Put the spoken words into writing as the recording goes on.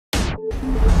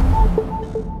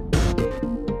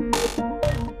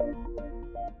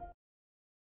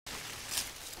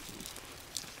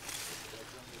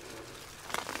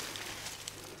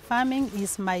Farming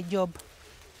is my job,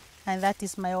 and that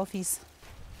is my office.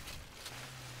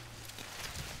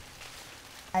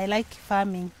 I like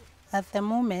farming. At the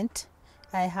moment,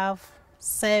 I have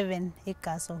 7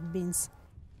 acres of beans.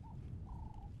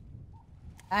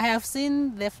 I have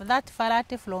seen that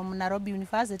variety from Nairobi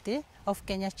University of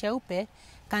Kenya Cheupe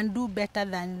can do better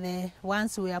than the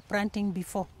ones we are planting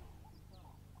before.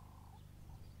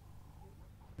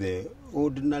 The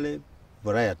ordinary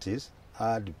varieties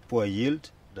had poor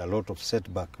yield, a lot of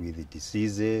setback with the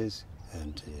diseases,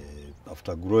 and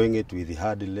after growing it with the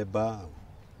hard labor,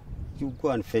 you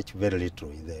go and fetch very little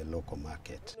in the local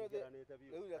market.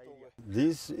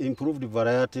 These improved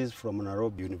varieties from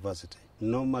Nairobi University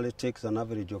normally takes an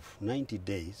average of 90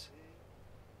 days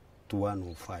to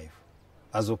 105,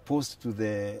 as opposed to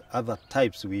the other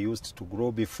types we used to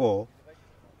grow before,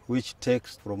 which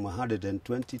takes from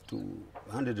 120 to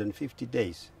 150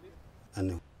 days,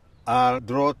 and are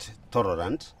drought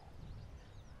tolerant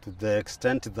to the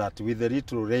extent that with the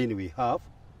little rain we have,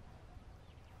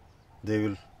 they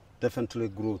will definitely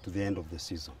grow to the end of the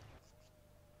season.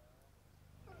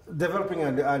 Developing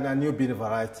a new bean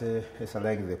variety is a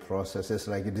lengthy process. It's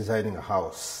like designing a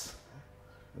house.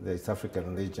 The East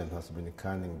African region has been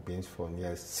canning beans for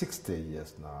nearly 60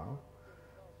 years now.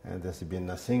 And there's been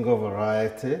a single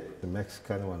variety, the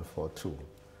Mexican 142.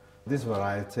 This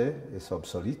variety is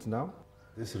obsolete now.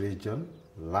 This region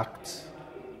lacked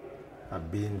a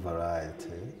bean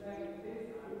variety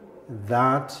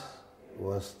that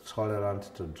was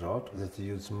tolerant to drought, that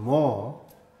used more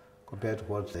compared to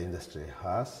what the industry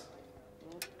has,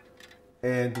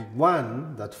 and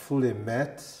one that fully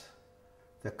met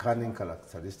the canning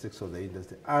characteristics of the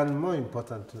industry, and more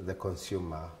important, the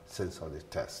consumer sensory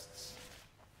tests.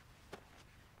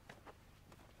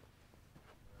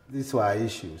 These were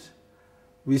issues.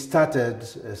 We started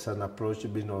as an approach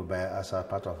as a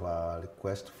part of a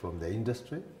request from the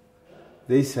industry.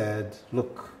 They said,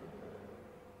 look,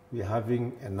 we're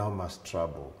having enormous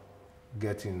trouble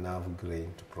getting enough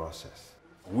grain to process.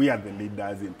 We are the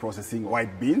leaders in processing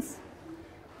white beans.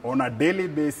 On a daily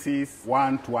basis,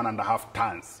 1 to 1.5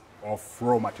 tons of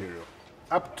raw material.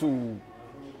 Up to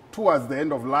towards the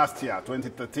end of last year,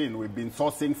 2013, we've been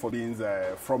sourcing for beans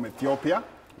from Ethiopia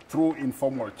through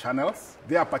informal channels.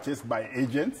 They are purchased by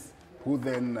agents who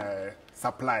then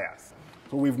supply us.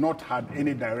 So we've not had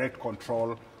any direct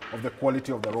control of the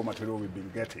quality of the raw material we've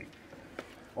been getting.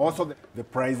 Also, the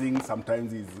pricing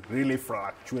sometimes is really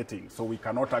fluctuating, so we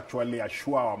cannot actually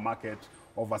assure our market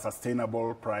of a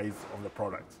sustainable price of the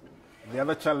product. The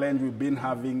other challenge we've been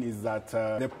having is that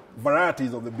the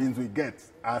varieties of the beans we get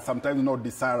are sometimes not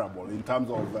desirable in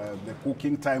terms of the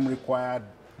cooking time required.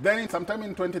 Then sometime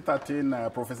in 2013,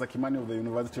 Professor Kimani of the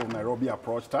University of Nairobi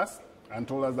approached us and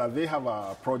told us that they have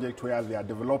a project where they are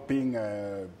developing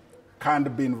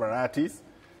canned bean varieties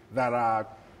that are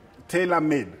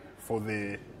tailor-made for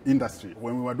the industry.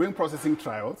 When we were doing processing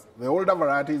trials, the older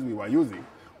varieties we were using,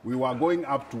 we were going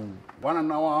up to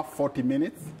 1 hour, 40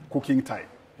 minutes cooking time.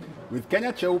 With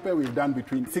Kenya Cheupe, we've done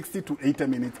between 60 to 80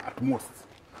 minutes at most.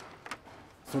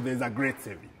 So there's a great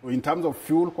saving. In terms of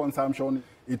fuel consumption,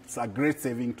 it's a great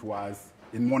saving to us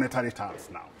in monetary terms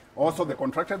now. Also, the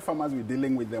contracted farmers, we're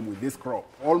dealing with them with this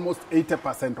crop. Almost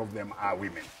 80% of them are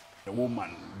women. The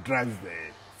woman drives the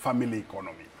family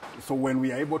economy. So when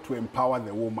we are able to empower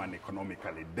the woman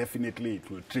economically, definitely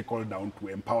it will trickle down to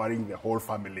empowering the whole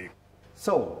family.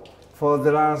 So for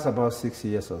the last about 6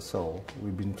 years or so,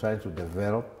 we've been trying to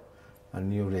develop a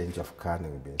new range of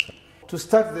canning beans. To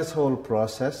start this whole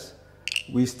process,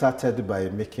 we started by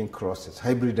making crosses,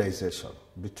 hybridization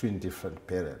between different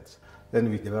parents. Then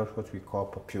we developed what we call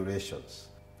populations.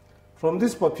 From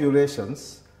these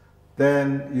populations,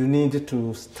 then you need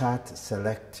to start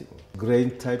selecting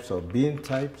grain types or bean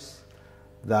types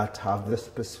that have the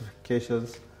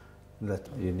specifications that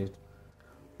you need.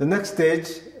 The next stage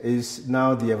is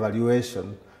now the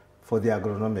evaluation for the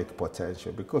agronomic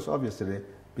potential, because obviously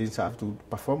beans have to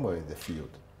perform well in the field.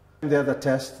 The other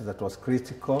test that was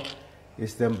critical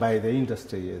is then by the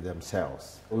industry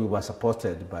themselves. We were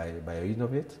supported by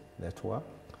BioInnovate Network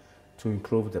to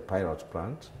improve the pilot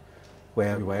plant,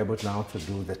 where we were able now to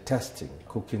do the testing,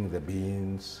 cooking the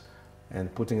beans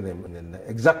and putting them in the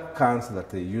exact cans that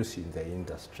they use in the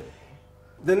industry.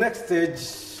 The next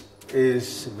stage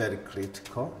is very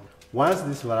critical. Once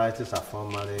these varieties are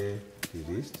formally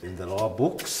released in the law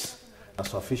books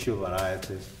as official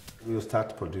varieties, we will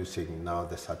start producing now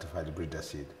the certified breeder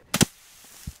seed.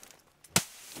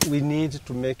 We need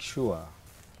to make sure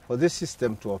for this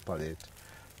system to operate,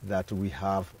 that we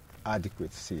have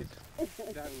adequate seed.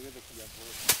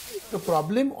 The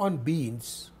problem on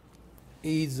beans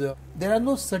is there are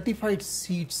no certified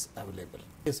seeds available.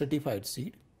 A certified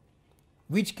seed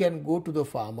which can go to the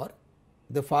farmer.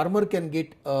 The farmer can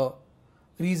get a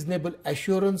reasonable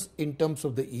assurance in terms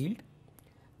of the yield.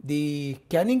 The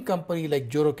canning company like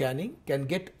Joro Canning can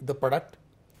get the product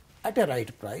at a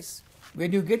right price.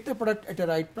 When you get the product at a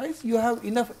right price, you have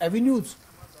enough avenues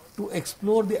to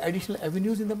explore the additional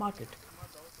avenues in the market.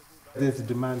 This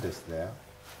demand is there.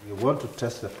 We want to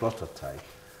test the prototype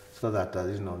so that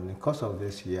in the course of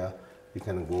this year, we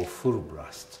can go full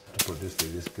blast to produce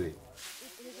this grain.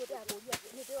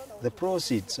 The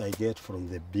proceeds I get from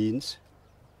the beans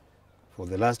for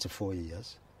the last 4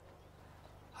 years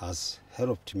has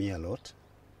helped me a lot,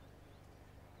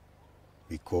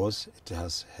 because it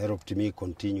has helped me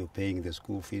continue paying the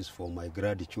school fees for my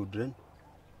grandchildren,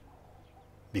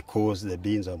 because the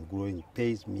beans I'm growing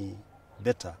pays me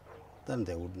better than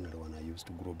the ordinary one I used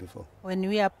to grow before. When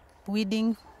we are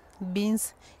weeding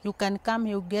beans, you can come,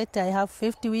 I have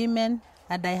 50 women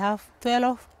and I have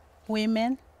 12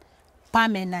 women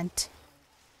permanent.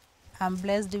 I'm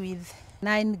blessed with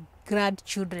 9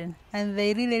 grandchildren, and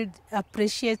they really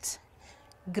appreciate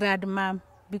grandmom,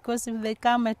 because if they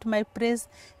come at my place,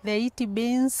 they eat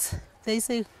beans, they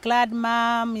say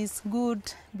grandmom is good,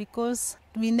 because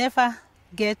we never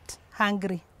get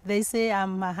hungry. They say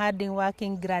I'm a hard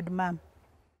working grandmom.